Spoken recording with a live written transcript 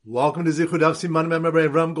Welcome to Zichud Daf Siman Member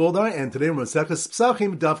Ram Goldar, and today we're on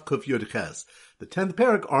Pesachim Daf Kuf Yod Ches, the 10th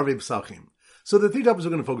parak Arvei Pesachim. So the three topics we're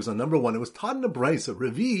going to focus on. Number one, it was taught in a brisa,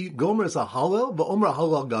 Revi Gomer is a Hallel, V'Omer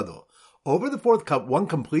Hallel Gadol. Over the fourth cup, one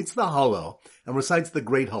completes the Hallel and recites the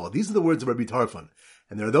great Hallel. These are the words of Rabbi Tarfon.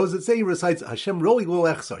 And there are those that say he recites Hashem Roi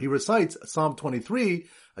Lo Echsar. He recites Psalm 23,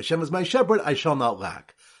 Hashem is my shepherd, I shall not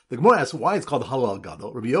lack. The Gemara asks why it's called Hallel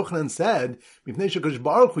Gadol. Rabbi Yochanan said,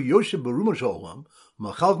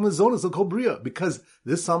 because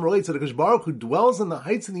this psalm relates that Akash Baruch Hu dwells in the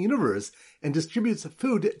heights of the universe and distributes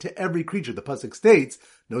food to every creature. The pasuk states,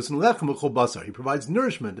 he provides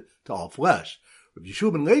nourishment to all flesh. Rabbi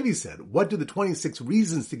Yeshua ben Levi said, what do the 26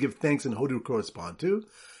 reasons to give thanks in Hodu correspond to?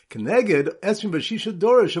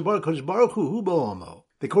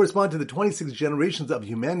 They correspond to the 26 generations of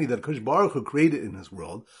humanity that Akash Baruch Hu created in his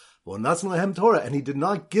world. And he did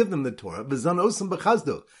not give them the Torah,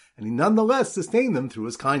 and he nonetheless sustained them through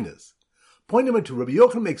his kindness. Point number two, Rabbi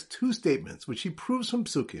Yochanan makes two statements which he proves from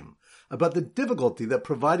Psukim about the difficulty that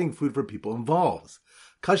providing food for people involves.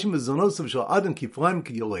 A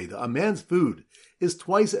man's food is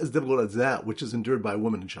twice as difficult as that which is endured by a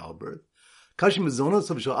woman in childbirth. A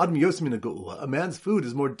man's food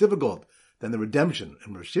is more difficult than the redemption.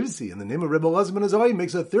 And Rashivsi, in the name of Rebbe Elazar ben Azariah,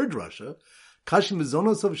 makes a third drasha.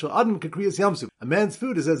 A man's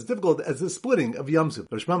food is as difficult as the splitting of Yamsuf.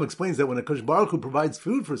 Rashbam explains that when a Akash Baruch Hu provides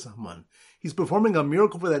food for someone, he's performing a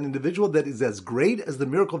miracle for that individual that is as great as the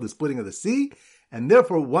miracle of the splitting of the sea, and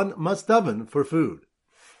therefore one must daven for food.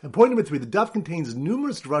 And point number three, the daf contains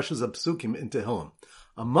numerous drashas of psukim in Tehillim.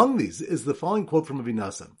 Among these is the following quote from Avi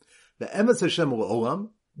Nassim: "The emes Hashem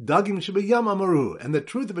olam, dagim shebayam amaru," and the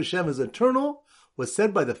truth of Hashem is eternal, was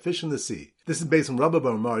said by the fish in the sea. This is based on Rabbi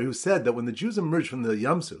Bar Mari, who said that when the Jews emerged from the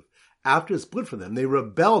Yamsuf, after a split for them, they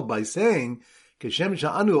rebelled by saying, just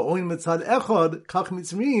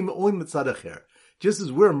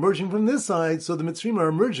as we're emerging from this side, so the Mitzrayim are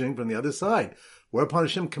emerging from the other side. Whereupon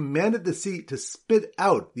Hashem commanded the sea to spit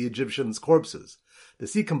out the Egyptians' corpses. The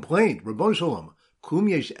sea complained, Rabbon Shalom,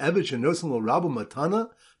 Master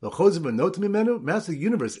of the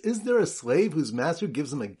universe, is there a slave whose master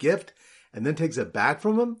gives him a gift and then takes it back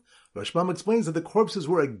from him? Rashbam explains that the corpses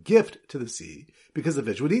were a gift to the sea because the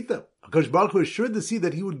fish would eat them. Akash Baruch Hu assured the sea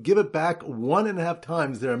that he would give it back 1.5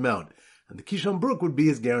 times their amount, and the Kishon Brook would be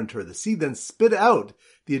his guarantor. The sea then spit out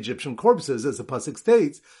the Egyptian corpses, as the pasuk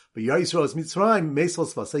states, "But Yar Yisrael es Mitzrayim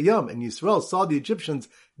mesos vasayam," and Yisrael saw the Egyptians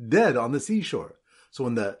dead on the seashore. So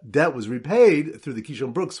when the debt was repaid through the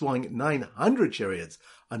Kishon Brook swallowing 900 chariots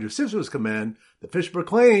under Sisera's command, the fish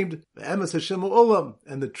proclaimed, "Emes Hashem olam,"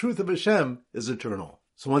 and the truth of Hashem is eternal.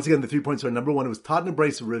 So once again, the 3 points are: number one, it was taught in a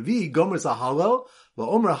brayso, Revi Gomer is a Hallel,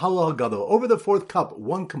 V'Omer Hallel Gadol. Over the fourth cup,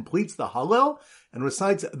 one completes the Hallel and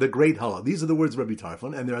recites the great Hallel. These are the words of Rabbi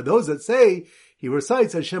Tarfon, and there are those that say he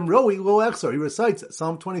recites Hashem Roi Lo Echsar. He recites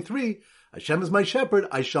Psalm 23, Hashem is my shepherd,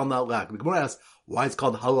 I shall not lack. The Gemara asks why it's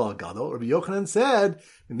called Hallel Gadol. Rabbi Yochanan said,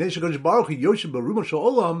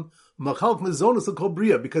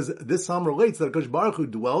 because this psalm relates that Akash Baruch Hu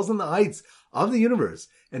dwells in the heights of the universe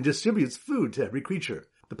and distributes food to every creature.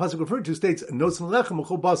 The pasuk referred to states, "Nosen lechem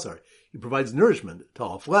l'chol basar." He provides nourishment to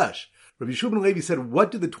all flesh. Rabbi Yeshua ben Levi said,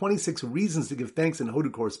 what do the 26 reasons to give thanks in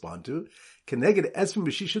Hodu correspond to? Keneged esrim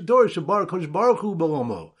b'shisha dor shabar Akash Baruch Hu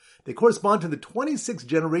b'lomo. They correspond to the 26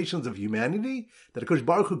 generations of humanity that Akash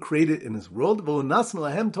Baruch Hu created in his world,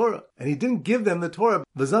 Torah, and he didn't give them the Torah,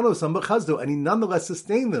 and he nonetheless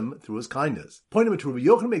sustained them through his kindness. Point number two, Rabbi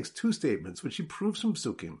Yochanan makes two statements which he proves from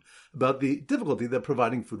Psukim about the difficulty that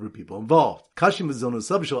providing food for people involved. A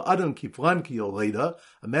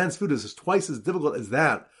man's food is twice as difficult as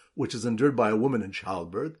that which is endured by a woman in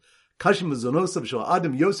childbirth. A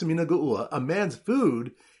man's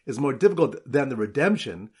food is more difficult than the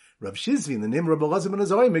redemption. Rav Shizvi, in the name of Rebbe Elazar ben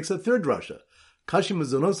Azariah, makes a third drasha.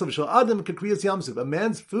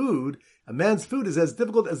 A man's food is as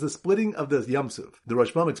difficult as the splitting of the Yamsuf. The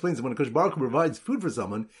Rashbam explains that when Akash Baruch Hu provides food for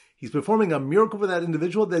someone, he's performing a miracle for that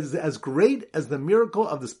individual that is as great as the miracle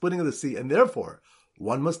of the splitting of the sea, and therefore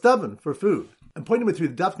one must daven for food. And point number three,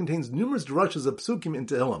 the daf contains numerous drashas of psukim in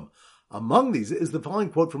Tehillim. Among these is the following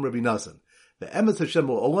quote from Rabbi Nassim: "The emes Hashem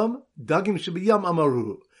olam, dagim shebayam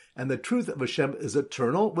amaru," and the truth of Hashem is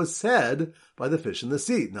eternal, was said by the fish in the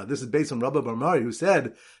sea. Now, this is based on Rabbi Bar Mari, who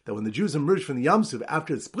said that when the Jews emerged from the Yamsuf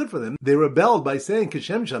after it split for them, they rebelled by saying,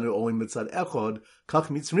 "Kishem shanu olim mitzad echod, kach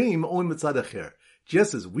mitzrim olim mitzad acher."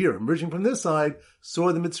 Just as we are emerging from this side, so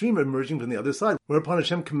are the Mitzrayim emerging from the other side. Whereupon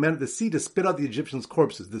Hashem commanded the sea to spit out the Egyptians'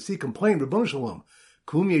 corpses. The sea complained, "Rabbon Shalom,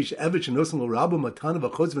 kum yesh eved shenosim lo rabu matana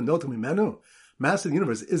v'chotz v'notam imenu." Master of the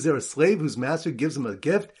universe, is there a slave whose master gives him a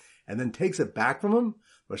gift and then takes it back from him?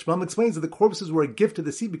 Rashbam explains that the corpses were a gift to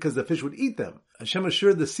the sea because the fish would eat them. Hashem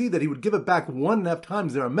assured the sea that he would give it back 1.5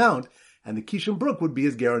 times their amount, and the Kishon Brook would be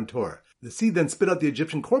his guarantor. The sea then spit out the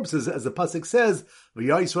Egyptian corpses, as the pasuk says,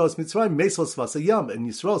 "V'yar Yisrael es Mitzrayim mesos vasayam," and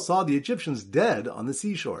Yisrael saw the Egyptians dead on the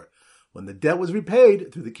seashore. When the debt was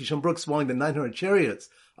repaid through the Kishon Brook swallowing the 900 chariots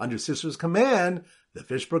under Sisera's command, the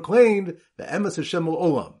fish proclaimed, "The emes Hashem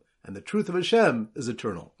olam," and the truth of Hashem is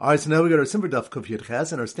eternal. All right, so now we got our Simmer Daf Kuf Yud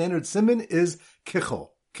Ches, and our standard simon is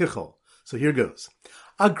kichol. So here goes.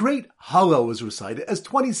 A great Hallel was recited as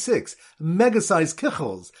 26 mega-sized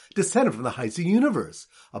kichels descended from the heights of the universe,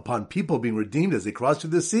 upon people being redeemed as they crossed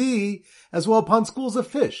through the sea, as well upon schools of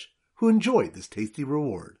fish who enjoyed this tasty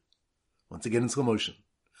reward. Once again in slow motion.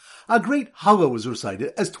 A great Hallel was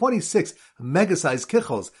recited as 26 mega-sized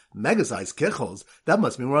kichels. Mega-sized kichels? That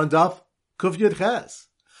must mean we're on Daf Kuf Yud Ches.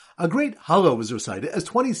 A great Hallel was recited as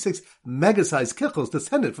 26 mega-sized kichels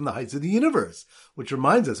descended from the heights of the universe, which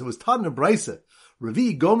reminds us it was taught in a brisa.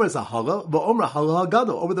 Revi gomer is a Hallel, v'omer Hallel Hagadol.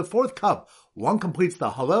 Over the fourth cup, one completes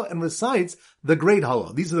the Hallel and recites the great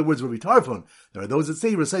Hallel. These are the words of Rabbi Tarfon. There are those that say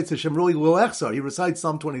he recites Hashem Roli Lo Echsar. He recites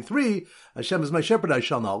Psalm 23, Hashem is my shepherd, I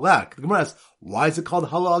shall not lack. The Gemara asks, why is it called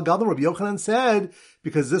Hallel Hagadol? Rabbi Yochanan said,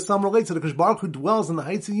 because this psalm relates to the Kadosh Baruch who dwells in the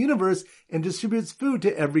heights of the universe and distributes food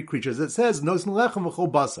to every creature. As it says, Nos Lechem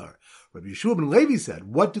V'chol Basar. Rabbi Yeshua ben Levi said,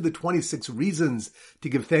 what do the 26 reasons to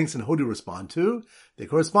give thanks and Hodu respond to? They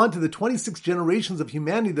correspond to the 26 generations of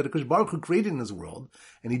humanity that HaKadosh Baruch Hu created in his world,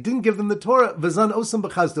 and he didn't give them the Torah, V'zan Osam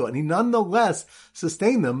B'chazdo, and he nonetheless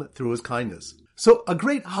sustained them through his kindness. So a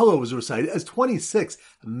great Hallel was recited as 26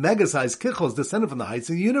 mega-sized kichels descended from the heights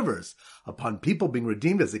of the universe, upon people being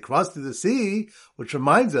redeemed as they crossed through the sea, which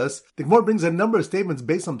reminds us, the Gemara brings a number of statements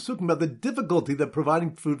based on psukim about the difficulty that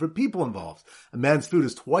providing food for people involves. A man's food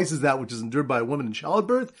is twice as that which is endured by a woman in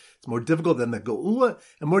childbirth. It's more difficult than the Geula,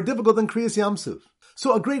 and more difficult than Kriyas Yamsuf.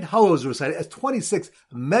 So a great Hallel was recited as 26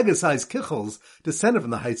 mega-sized kichels descended from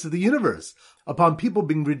the heights of the universe, upon people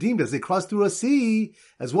being redeemed as they crossed through a sea,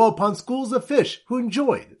 as well upon schools of fish who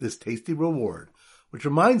enjoyed this tasty reward. Which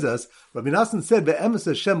reminds us, Rabbi Nassan said, "Ve'emes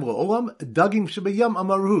Hashem lo'olam, dagim shebayam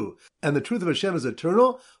amaru," and the truth of Hashem is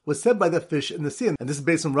eternal, was said by the fish in the sea. And this is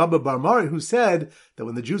based on Rabbi Bar Mari, who said that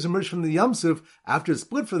when the Jews emerged from the Yam Suf, after it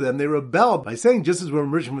split for them, they rebelled by saying, just as we're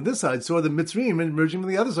emerging from this side, so are the Mitzrayim emerging from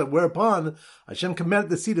the other side, whereupon Hashem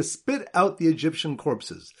commanded the sea to spit out the Egyptian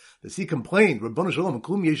corpses. The sea complained, Rabbanu Shalom,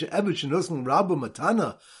 Klum Yesha Evet Shenosim Rabbu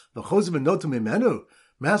Matana, V'chozim Enotum Imenu.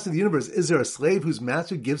 Master of the universe, is there a slave whose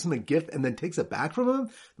master gives him a gift and then takes it back from him?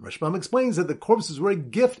 The Rashbam explains that the corpses were a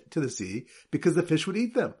gift to the sea because the fish would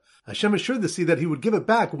eat them. Hashem assured the sea that he would give it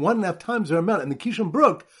back 1.5 times their amount, and the Kishon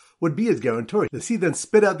Brook would be his guarantor. The sea then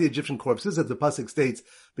spit out the Egyptian corpses, as the pasuk states,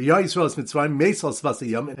 "V'yar Yisrael es Mitzrayim mesos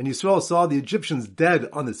vasayam," and Yisrael saw the Egyptians dead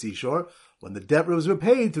on the seashore. When the debt was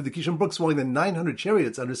repaid through the Kishon Brook swallowing the 900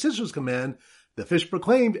 chariots under Sisera's command, the fish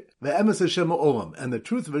proclaimed, "Ve'emes Hashem olam," and the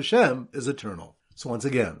truth of Hashem is eternal. So once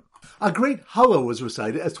again, a great Hallel was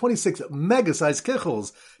recited as 26 mega-sized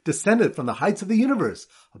kichels descended from the heights of the universe,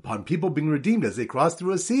 upon people being redeemed as they crossed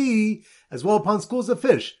through a sea, as well upon schools of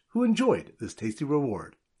fish who enjoyed this tasty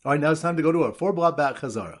reward. All right, now it's time to go to our 4-block back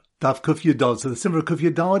Chazara. Daf Kuf Yud Daled. So the symbol of Kuf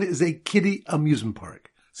Yud Daled is a kiddie amusement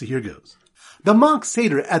park. So here goes. The mock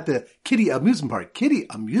Seder at the kiddie amusement park. Kiddie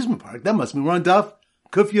amusement park? That must mean we're on Daf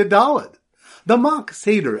Kuf Yud Daled. The mock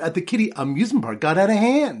Seder at the kiddie amusement park got out of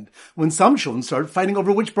hand when some children started fighting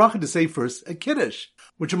over which bracha to say first at Kiddush.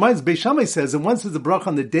 Which reminds, Beis Shammai says that one says the bracha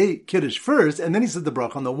on the day Kiddush first, and then he says the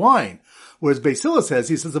bracha on the wine. Whereas Beis Hillel says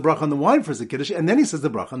he says the bracha on the wine first at Kiddush, and then he says the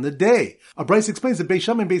bracha on the day. A Bryce explains that Beis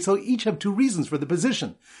Shammai and Beis Hillel each have two reasons for the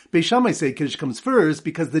position. Beis Shammai say Kiddush comes first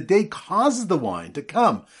because the day causes the wine to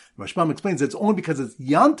come. Rashbam explains that it's only because it's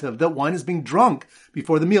Yantav that wine is being drunk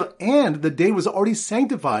before the meal, and the day was already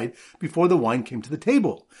sanctified before the wine came to the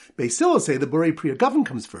table. Beis Hillel say the Borei Pri Hagafen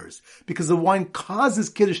comes first because the wine causes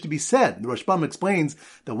Kiddush to be said. The Rashbam explains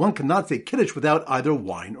that one cannot say Kiddush without either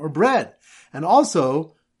wine or bread. And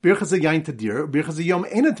also, Birchas Yain Tadir, Birchas Yom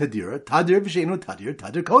Ena Tadir, Tadir V'Sheinu Tadir,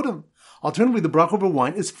 Tadir Kodem. Alternatively, the bracha over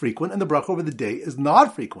wine is frequent and the bracha over the day is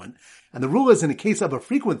not frequent. And the rule is in a case of a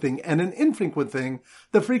frequent thing and an infrequent thing,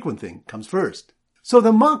 the frequent thing comes first. So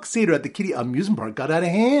the mock Seder at the kiddie amusement park got out of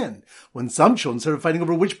hand when some children started fighting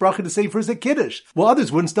over which bracha to say first at Kiddush, while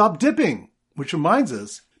others wouldn't stop dipping. Which reminds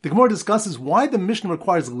us, the Gemara discusses why the Mishnah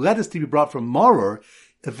requires lettuce to be brought from maror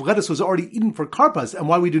if lettuce was already eaten for karpas, and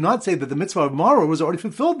why we do not say that the mitzvah of maror was already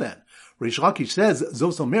fulfilled then. Reish Lakish says,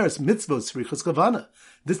 Zos omeres mitzvos srichas kavana.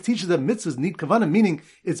 This teaches that mitzvahs need kavana, meaning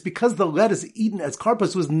it's because the lettuce eaten as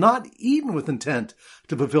karpas was not eaten with intent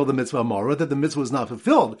to fulfill the mitzvah maror that the mitzvah was not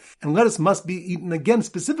fulfilled, and lettuce must be eaten again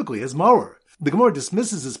specifically as maror. The Gemara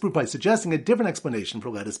dismisses this proof by suggesting a different explanation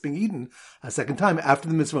for lettuce being eaten a second time after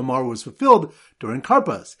the mitzvah maror was fulfilled during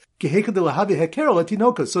karpas,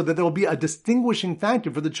 so that there will be a distinguishing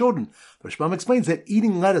factor for the children. The Rashbam explains that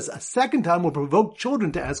eating lettuce a second time will provoke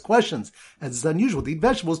children to ask questions, as it's unusual to eat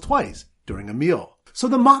vegetables twice during a meal. So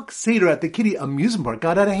the mock seder at the kiddie amusement park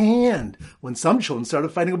got out of hand when some children started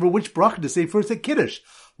fighting over which bracha to say first at Kiddush,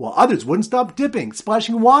 while others wouldn't stop dipping,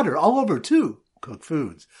 splashing water all over too. Cooked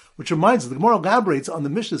foods. Which reminds us, the Gemara elaborates on the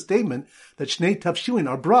Mishnah statement that Shnei Tafshilin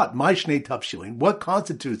are brought. My Shnei Tafshilin, what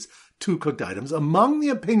constitutes two cooked items? Among the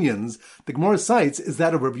opinions the Gemara cites is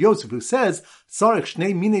that of Rav Yosef, who says, Sarich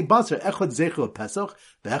Shnei Minei Basar Echad Zeichel Pesach,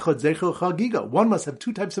 Ve'echad Zeichel Chagiga. One must have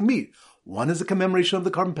two types of meat. One is a commemoration of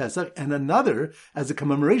the Karban Pesach, and another as a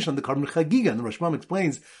commemoration of the Karban Chagiga. And the Rashbam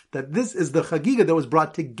explains that this is the Chagiga that was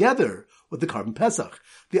brought together with the Karban Pesach.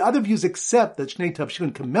 The other views accept that Shnei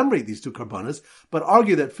Tafshilin commemorate these two karbanas, but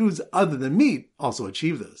argue that foods other than meat also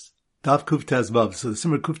achieve this. Daf Kuf Tez Vav. So the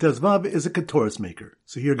Simmer Kuf Tez Vav is a ketoris maker.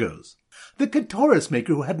 So here goes. The ketoris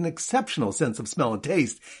maker, who had an exceptional sense of smell and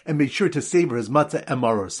taste and made sure to savor his matzah and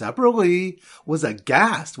maror separately, was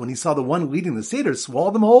aghast when he saw the one leading the seder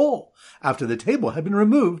swallow them whole after the table had been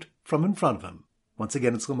removed from in front of him. Once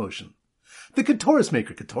again in slow motion. The ketoris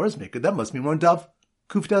maker, that must mean we're on Daf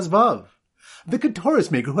Kuf Tez Vav. The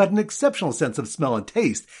ketoris maker, who had an exceptional sense of smell and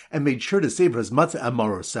taste and made sure to savor his matzah and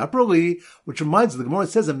maror separately, which reminds us, the Gemara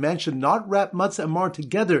says a man should not wrap matzah and maror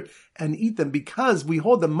together and eat them because we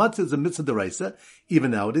hold that matzah is a mitzvah d'oraisa,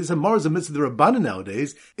 even nowadays, and maror is a mitzvah d'rabbanan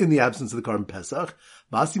nowadays, in the absence of the Karban Pesach.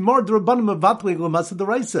 Masi maror d'rabbanan mevatli l'matzah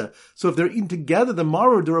d'oraisa. So if they're eaten together, the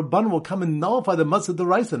maror d'rabbanan will come and nullify the matzah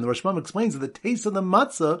d'oraisa. And the Rashbam explains that the taste of the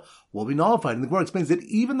matzah will be nullified. And the Gemara explains that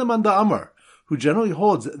even the Manda Amar, who generally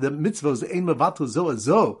holds that mitzvahs ein mevatel zo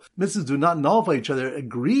zo, mitzvahs do not nullify each other,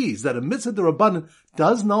 agrees that a mitzvah d'rabbanan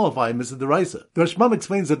does nullify a mitzvah d'oraisa. The Rashbam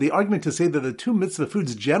explains that the argument to say that the two mitzvah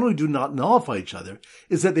foods generally do not nullify each other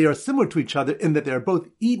is that they are similar to each other in that they are both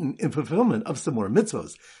eaten in fulfillment of similar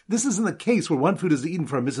mitzvahs. This isn't the case where one food is eaten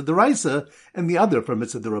for a mitzvah d'oraisa and the other for a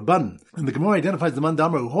mitzvah d'rabbanan. And the Gemara identifies the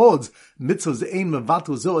Mandamar who holds mitzvahs ein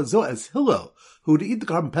mevatel zo zo as Hillel, who would eat the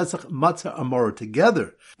Karban Pesach, matzah, and maror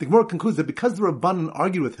together. The Gemara concludes that because the Rabbanan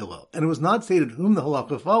argued with Hillel, and it was not stated whom the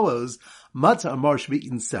halacha follows, matzah and maror should be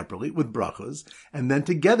eaten separately with brachos, and then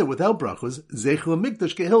together without brachos, zeichel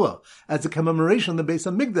mikdash kehillel, as a commemoration of the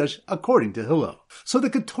Beis HaMikdash according to Hillel. So the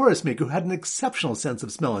ketoris maker, who had an exceptional sense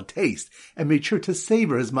of smell and taste, and made sure to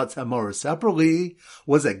savor his matzah and maror separately,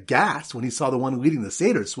 was aghast when he saw the one leading the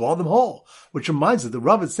seder swallow them whole, which reminds us the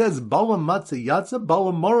Rav says, bala matzah yatza,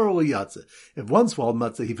 bala maror yatza. If one swallowed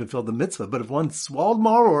matzah, he fulfilled the mitzvah, but if one swallowed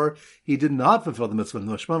maror, he did not fulfill the mitzvah. And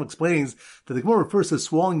the Rashbam explains that the Gemara refers to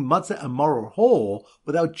swallowing matzah and maror whole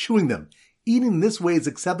without chewing them. Eating this way is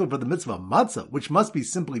acceptable for the mitzvah of matzah, which must be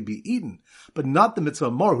simply be eaten, but not the mitzvah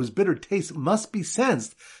of maror, whose bitter taste must be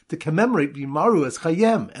sensed to commemorate v'maru as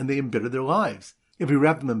chayem, and they embitter their lives. If he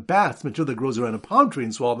wrapped them in bats, material that grows around a palm tree,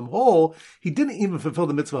 and swallowed them whole, he didn't even fulfill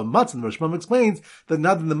the mitzvah of matzah. And the Rashbam explains that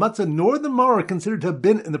neither the matzah nor the maror are considered to have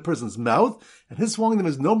been in the person's mouth, and his swallowing them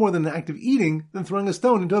is no more than an act of eating than throwing a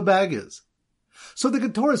stone into a bag is. So the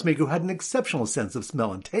ketoris maker, who had an exceptional sense of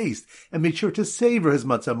smell and taste, and made sure to savor his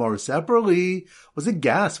matzah and maror separately, was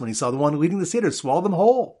aghast when he saw the one leading the seder swallow them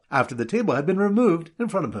whole, after the table had been removed in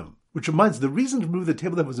front of him. Which reminds the reason to remove the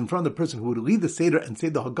table that was in front of the person who would lead the Seder and say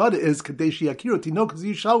the Haggadah is Kadeshi Akiru Tinokas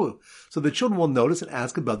Yishalu, so the children will notice and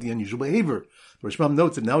ask about the unusual behavior. The Rashbam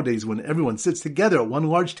notes that nowadays when everyone sits together at one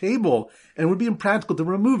large table and it would be impractical to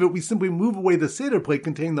remove it, we simply move away the Seder plate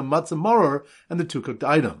containing the matzah maror and the two cooked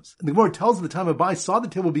items. And the Gemara tells at the time Abai saw the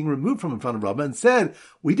table being removed from in front of Rabbah and said,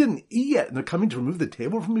 we didn't eat yet and they're coming to remove the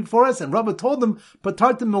table from before us. And Rabbah told them,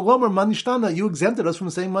 Patartim melomer manishtana, you exempted us from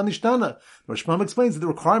saying manishtana. The Rashbam explains that the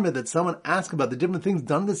requirement that someone ask about the different things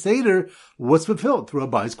done in the Seder was fulfilled through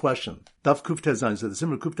Abai's question. Daf Kuf Tez Zayin. So the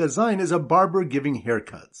Simmer Kuf Tez Zayin is a barber giving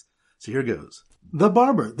haircuts. So here goes. The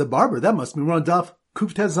barber, that must be on Daf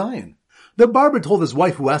Kuf Tez Zayin. The barber told his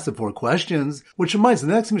wife who asked him 4 questions, which reminds the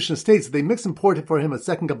next Mishnah states that they mixed and poured for him a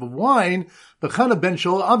second cup of wine, Bechana ben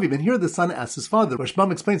Shol Aviv, and here the son asked his father.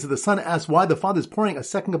 Rashbam explains that the son asked why the father is pouring a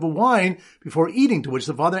second cup of wine before eating, to which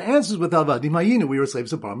the father answers with Avadim Hayinu, we were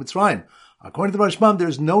slaves of Bar Mitzrayim. According to the Rashbam, there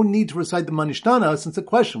is no need to recite the Manishtana since a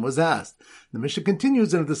question was asked. The Mishnah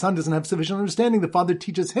continues, and if the son doesn't have sufficient understanding, the father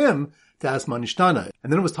teaches him to ask Manishtana.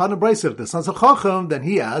 And then it was taught in Brisa, if the son's a Chacham, then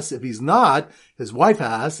he asks. If he's not, his wife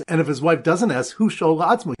asks. And if his wife doesn't ask, Hu Shol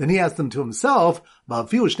La'atzmo, then he asks them to himself.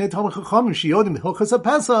 And even two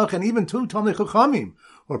Talmidei Chachamim,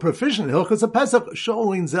 or proficient in Hilchos HaPesach,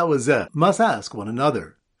 Sholin Zeh Lezeh, must ask one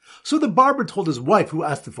another. So the barber told his wife, who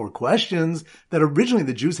asked the 4 questions, that originally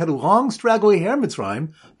the Jews had long, straggly hair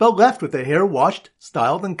Mitzrayim, but left with their hair washed,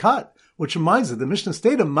 styled, and cut. Which reminds us, the Mishnah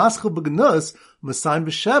stated, Maschil B'Gnus, Masayim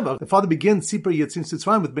B'Sheva. The father begins Sipur Yitzim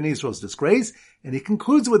Sitzrayim with Bnei Yisrael's disgrace, and he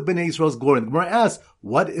concludes with Bnei Yisrael's glory. And the Gemara asks,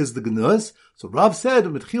 what is the Gnus? So Rav said,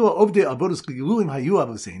 Mitchila Ovdei Avodos Gilulim Hayu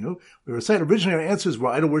Avosenu. We recite originally our answers were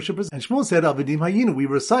idol worshippers, and Shmuel said, Avadim Hayinu. We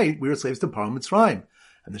recite, we were slaves to Paro Mitzrayim.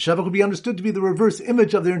 And the Shevach would be understood to be the reverse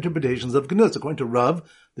image of their interpretations of Gnus. According to Rav,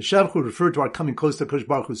 the Shevach would refer to our coming close to Kosh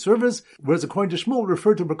Baruch Hu's service, whereas according to Shmuel, would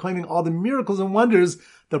refer to proclaiming all the miracles and wonders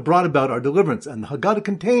that brought about our deliverance. And the Haggadah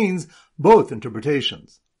contains both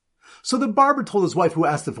interpretations. So the barber told his wife, who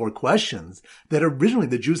asked the 4 questions, that originally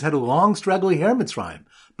the Jews had a long, straggly hair Mitzrayim,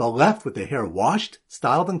 but left with their hair washed,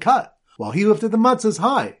 styled, and cut, while he lifted the matzahs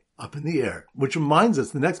high, up in the air. Which reminds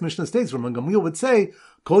us, the next Mishnah states, Ramon Gamliel would say,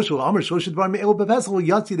 Whoever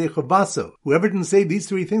didn't say these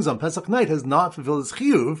 3 things on Pesach night has not fulfilled his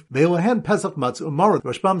chiyuv.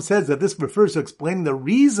 Rashbam says that this refers to explaining the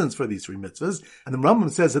reasons for these 3 mitzvahs, and the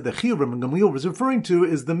Rambam says that the chiyuv Ramon Gamliel was referring to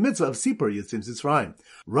is the mitzvah of Sipur Yitzim Sitzrayim.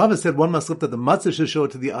 Rava said one must lift up the matzah should show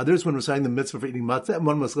it to the others when reciting the mitzvah for eating matzah, and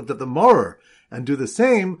one must lift up the maror and do the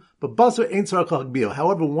same, but basar ain't tzarach l'hagbio.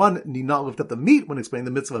 However, one need not lift up the meat when explaining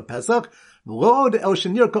the mitzvah of Pesach, and not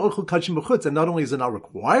only is it not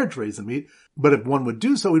required to raise the meat, but if one would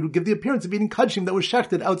do so, it would give the appearance of eating kachim that was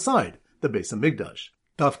shechted outside the Beis HaMikdash.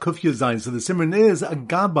 Daf Kuf Yazayin. So the simran is a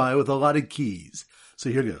gabbai with a lot of keys. So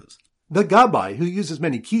here goes. The gabbai who uses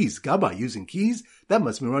many keys, gabbai using keys, that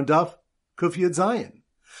must be on Daf Kuf Yazayin.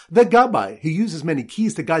 The gabbai who uses many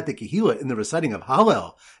keys to guide the kehillah in the reciting of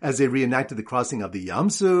Hallel as they reenacted the crossing of the Yam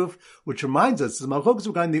Suf, which reminds us of Malchokas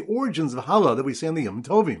regarding the origins of Hallel that we say on the Yom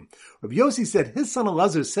Tovim. Rav Yossi said his son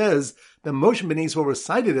Elazar says that Moshe ben Yisrael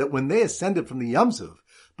recited it when they ascended from the Yam Suf,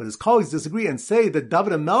 but his colleagues disagree and say that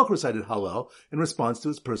David HaMelech recited Hallel in response to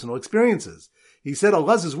his personal experiences. He said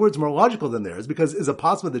Elazar's words more logical than theirs, because is it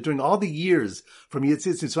possible that during all the years from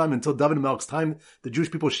Yetzias Mitzrayim until David HaMelech's time, the Jewish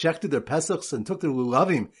people shechted their Pesachs and took their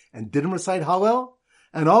Lulavim and didn't recite Hallel?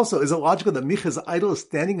 And also, is it logical that Micha's idol is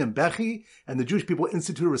standing in Bechi, and the Jewish people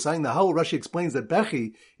instituted reciting the Hallel? Rashi explains that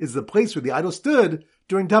Bechi is the place where the idol stood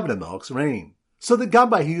during David HaMelech's reign. So the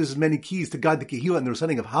gabbai who uses many keys to guide the kehillah in the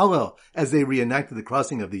reciting of Hallel as they reenacted the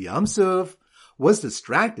crossing of the Yam Suf was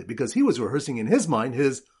distracted because he was rehearsing in his mind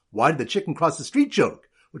his "why did the chicken cross the street" joke,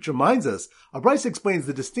 which reminds us, Bryce explains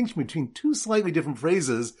the distinction between 2 slightly different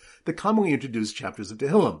phrases that commonly introduce chapters of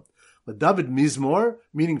Tehillim. David Mizmor,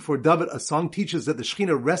 meaning for David, a song teaches that the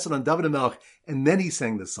Shekhinah rested on David HaMelech and then he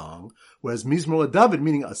sang the song, whereas Mizmor David,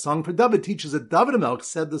 meaning a song for David, teaches that David HaMelech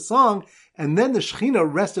said the song and then the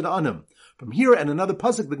Shekhinah rested on him. From here and another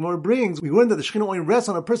pasuk the Gemara brings, we learn that the Shekhinah only rests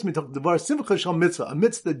on a person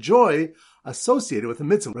amidst the joy associated with the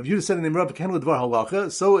mitzvah. Rav Yehuda said in the Rav Kendall Dvar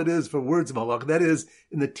Halacha, so it is for words of halacha. That is,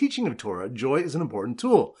 in the teaching of Torah, joy is an important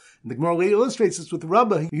tool. And the Gemara later illustrates this with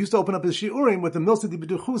Rabbah, who used to open up his shiurim with the milsa di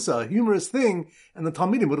b'duchusa, a humorous thing, and the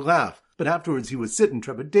Talmidim would laugh. But afterwards he would sit in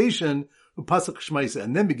trepidation, upasach shmaisa,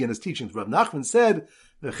 and then begin his teachings. Rav Nachman said,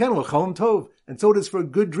 V'chen l'chalom tov, and so it is for a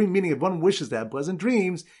good dream, meaning if one wishes to have pleasant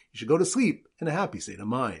dreams, you should go to sleep in a happy state of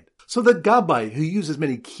mind. So the gabbai, who uses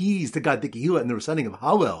many keys to guide the kehillah in the reciting of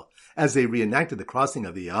Hallel, as they reenacted the crossing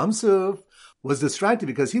of the Yam Suf, was distracted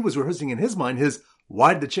because he was rehearsing in his mind his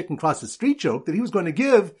 "why did the chicken cross the street" joke that he was going to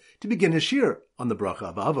give to begin his shir on the bracha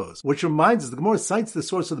of Avos. Which reminds us, the Gemara cites the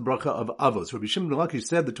source of the bracha of Avos. Rabbi Shimon ben Lakish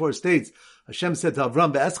said, the Torah states, Hashem said to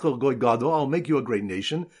Avram, "Ve'eschel goy gadol, I'll make you a great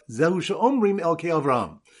nation. Zehu she'omrim el kei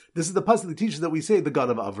Avram." This is the pasuk that teaches that we say the God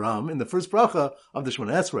of Avram in the first bracha of the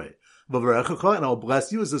Shemona Esrei. V'varechecha, and I'll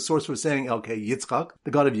bless you, is the source for saying El kei Yitzchak,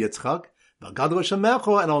 the God of Yitzchak. And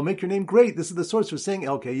I'll make your name great. This is the source for saying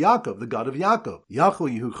El Kei Yaakov, the God of Yaakov.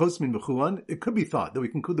 It could be thought that we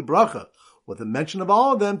conclude the bracha with a mention of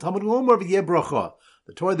all of them. Talmud Lomar v'yeh bracha.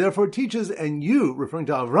 The Torah therefore teaches, and you, referring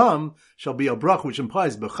to Avram, shall be a bracha, which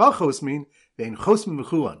implies b'cha chosmin ve'en chosmin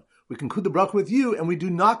b'chuan. We conclude the bracha with you, and we do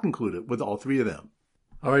not conclude it with all 3 of them.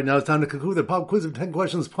 All right, now it's time to conclude the pop quiz of 10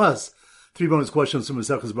 questions plus 3 bonus questions from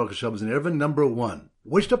Masechus Baruch Shabbos and Erevin. Number 1.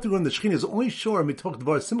 Which stuff to learn the Shekhinah is only sure mitoch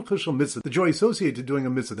dvar simcha shel mitzvah, the joy associated to doing a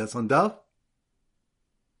mitzvah. That's on Daf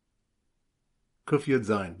Kuf Yud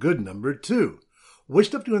Zayin. Good. Number 2. Which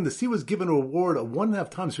stuff do you when the sea was given a reward of 1.5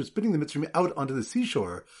 times for spitting the Mitzrayim out onto the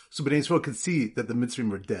seashore, so Bnei Yisrael could see that the Mitzrayim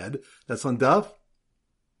were dead? That's on Daf.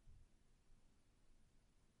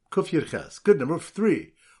 Kuf Yud Ches. Good. Number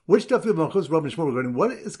 3. Which stuff do you have Malchus Rav and Shmuel regarding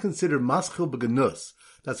what is considered maschil b'ganus?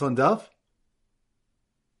 That's on Daf.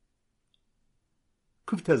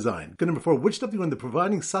 Kuf Tezayin. Good. Number 4. Which stuff do you when the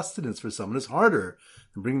providing sustenance for someone is harder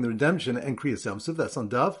than bringing the redemption and Kriyas Yamsuf? That's on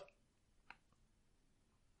Daf.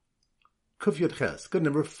 Kuf Yud Ches. Good.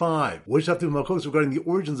 Number 5. Which stuff do you have Malchus regarding the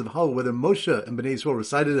origins of Hallel, whether Moshe and Bnei Yisrael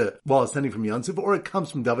recited it while ascending from Yansuf, or it comes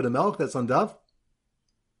from David HaMelech? That's on Daf.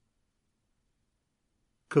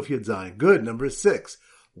 Kuf Yud Zayin. Good. Number 6.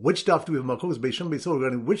 Which stuff do we have Malchus Beisham Beisol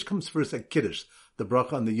regarding which comes first at Kiddush, the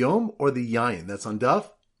bracha on the Yom or the Yayin? That's on Daf.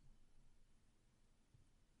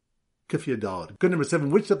 Kuf Yud Daled. Good. Number 7.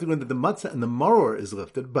 Which stuff do we know that the matzah and the maror is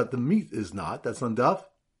lifted, but the meat is not? That's on Daf.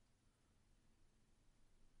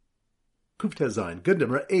 Kuf Tezayin. Good.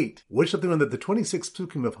 Number 8. Which stuff do we know that the 26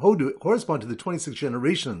 psukim of Hodu correspond to the 26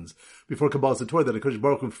 generations before Kabbalah Sator that HaKadosh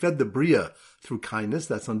Baruch Hu fed the Bria through kindness?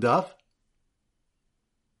 That's on Daf.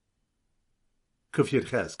 Kuf Yud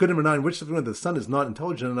Ches. Good. Number 9. Which stuff do we know that the son is not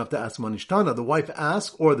intelligent enough to ask Manishtana? The wife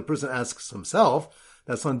asks, or the person asks himself.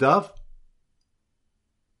 That's on Daf.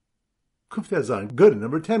 Kuf Tezayin. Good.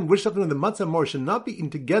 Number 10. Which stuff do we know the matzah and maror should not be eaten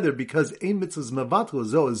together because ein mitzvahs mevatl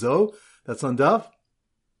zo zo? That's on Daf.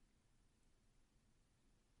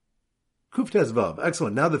 Kuf Tezvav.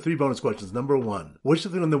 Excellent. Now the 3 bonus questions. Number 1. Which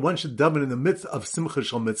stuff do we know that one should daven in the midst of Simcha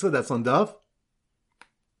Shal Mitzvah? That's on Daf.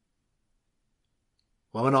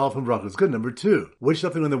 Laman Aleph and Brachos. Good. Number 2. Which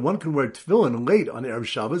stuff do we know that one can wear tefillin late on Erev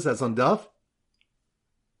Shabbos? That's on Daf.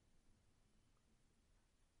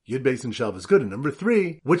 Yud Beis and Shabbos. Good. And number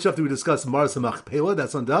 3. Which stuff do we discuss? Maras HaMachpelah.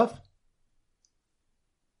 That's on Daf.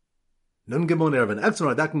 Nun Gimel Erevin.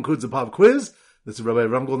 Excellent. That concludes the pop quiz. This is Rabbi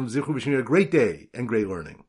Ram Golden Zichru wishing you a great day and great learning.